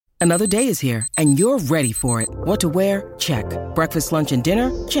Another day is here, and you're ready for it. What to wear? Check. Breakfast, lunch, and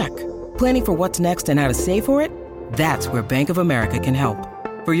dinner? Check. Planning for what's next and how to save for it? That's where Bank of America can help.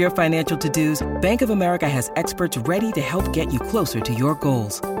 For your financial to-dos, Bank of America has experts ready to help get you closer to your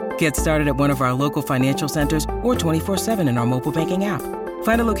goals. Get started at one of our local financial centers or 24/7 in our mobile banking app.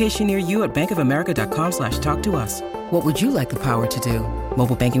 Find a location near you at bankofamerica.com/talktous. What would you like the power to do?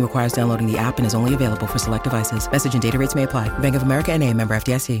 Mobile banking requires downloading the app and is only available for select devices. Message and data rates may apply. Bank of America N.A., member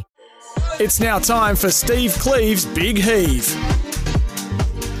FDIC. It's now time for Steve Cleave's Big Heave.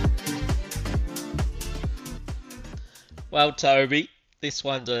 Well, Toby, this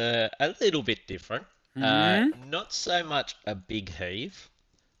one's a little bit different. Not so much a big heave,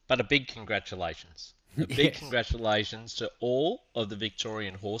 but a big congratulations. A big congratulations to all of the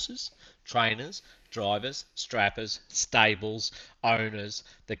Victorian horses, trainers, drivers, strappers, stables, owners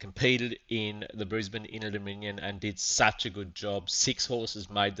that competed in the Brisbane Inter Dominion and did such a good job. 6 horses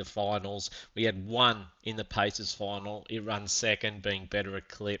made the finals. We had 1 in the Pacers final. It runs second, being Better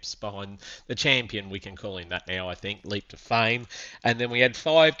Eclipse behind the champion. We can call him that now, I think, Leap to Fame. And then we had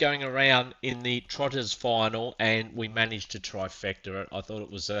 5 going around in the Trotters final, and we managed to trifecta it. I thought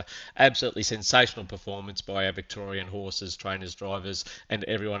it was a absolutely sensational performance by our Victorian horses, trainers, drivers, and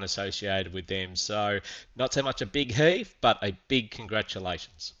everyone associated with them. So not so much a big heave, but a big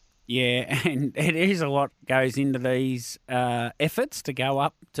congratulations. Yeah, and it is a lot goes into these efforts to go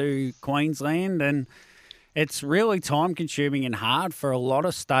up to Queensland, and it's really time-consuming and hard for a lot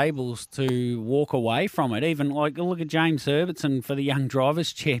of stables to walk away from it. Even like look at James Herbertson for the Young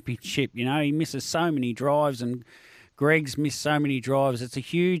Drivers' Championship. You know, he misses so many drives, and Greg's missed so many drives. It's a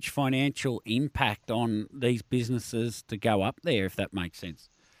huge financial impact on these businesses to go up there, if that makes sense.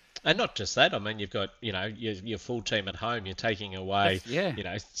 And not just that, I mean, you've got, you know, your full team at home, you're taking away, Yeah. you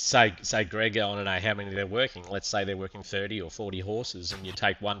know, say Greg, I don't know how many they're working. Let's say they're working 30 or 40 horses and you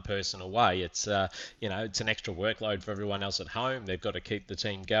take one person away. It's, you know, it's an extra workload for everyone else at home. They've got to keep the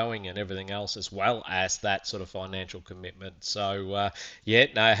team going and everything else, as well as that sort of financial commitment. So, yeah,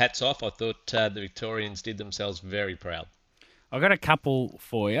 no, hats off. I thought the Victorians did themselves very proud. I've got a couple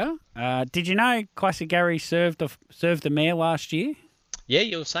for you. Did you know Classic Gary served the mare last year? Yeah,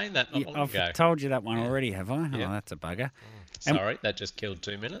 you were saying that not long ago. I've told you that one already, have I? Yeah. Oh, that's a bugger. Sorry, that just killed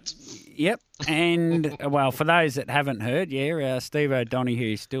 2 minutes. Yep. And, well, for those that haven't heard, Steve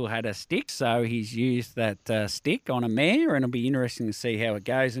O'Donoghue still had a stick, so he's used that stick on a mare, and it'll be interesting to see how it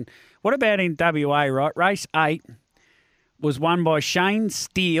goes. And what about in WA, right? Race 8 was won by Shane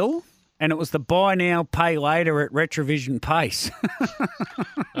Steele, and it was the buy now, pay later at Retrovision Pace.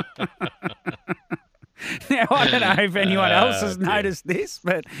 Now, I don't know if anyone else has noticed this,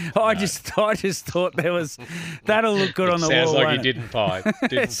 but I just thought that'll look good on the wall. Sounds like he didn't pay.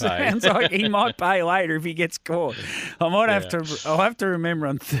 Sounds like he might pay later if he gets caught. I'll have to remember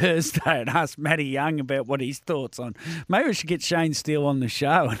on Thursday and ask Matty Young about what his thoughts on. Maybe we should get Shane Steele on the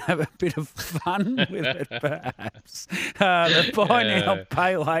show and have a bit of fun with it, perhaps. The buy now,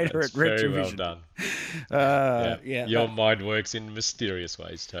 pay later at Retrovision. Very well done. Yeah. Your mind works in mysterious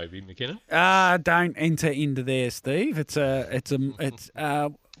ways, Toby McKinnon. Don't enter into there, Steve. It's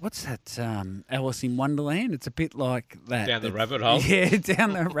what's that? Alice in Wonderland. It's a bit like that. Down the rabbit hole. Yeah,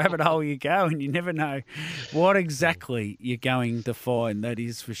 down the rabbit hole you go, and you never know what exactly you're going to find. That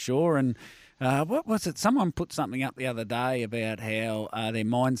is for sure. And what was it? Someone put something up the other day about how their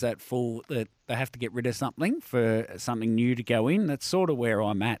mind's that full that they have to get rid of something for something new to go in. That's sort of where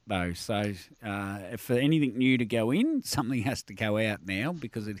I'm at, though. So for anything new to go in, something has to go out now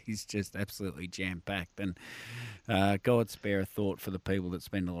because it is just absolutely jam-packed. And God spare a thought for the people that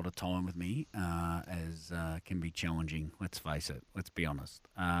spend a lot of time with me, as can be challenging. Let's face it. Let's be honest.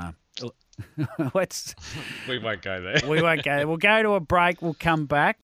 We won't go there. We won't go there. We'll go to a break. We'll come back.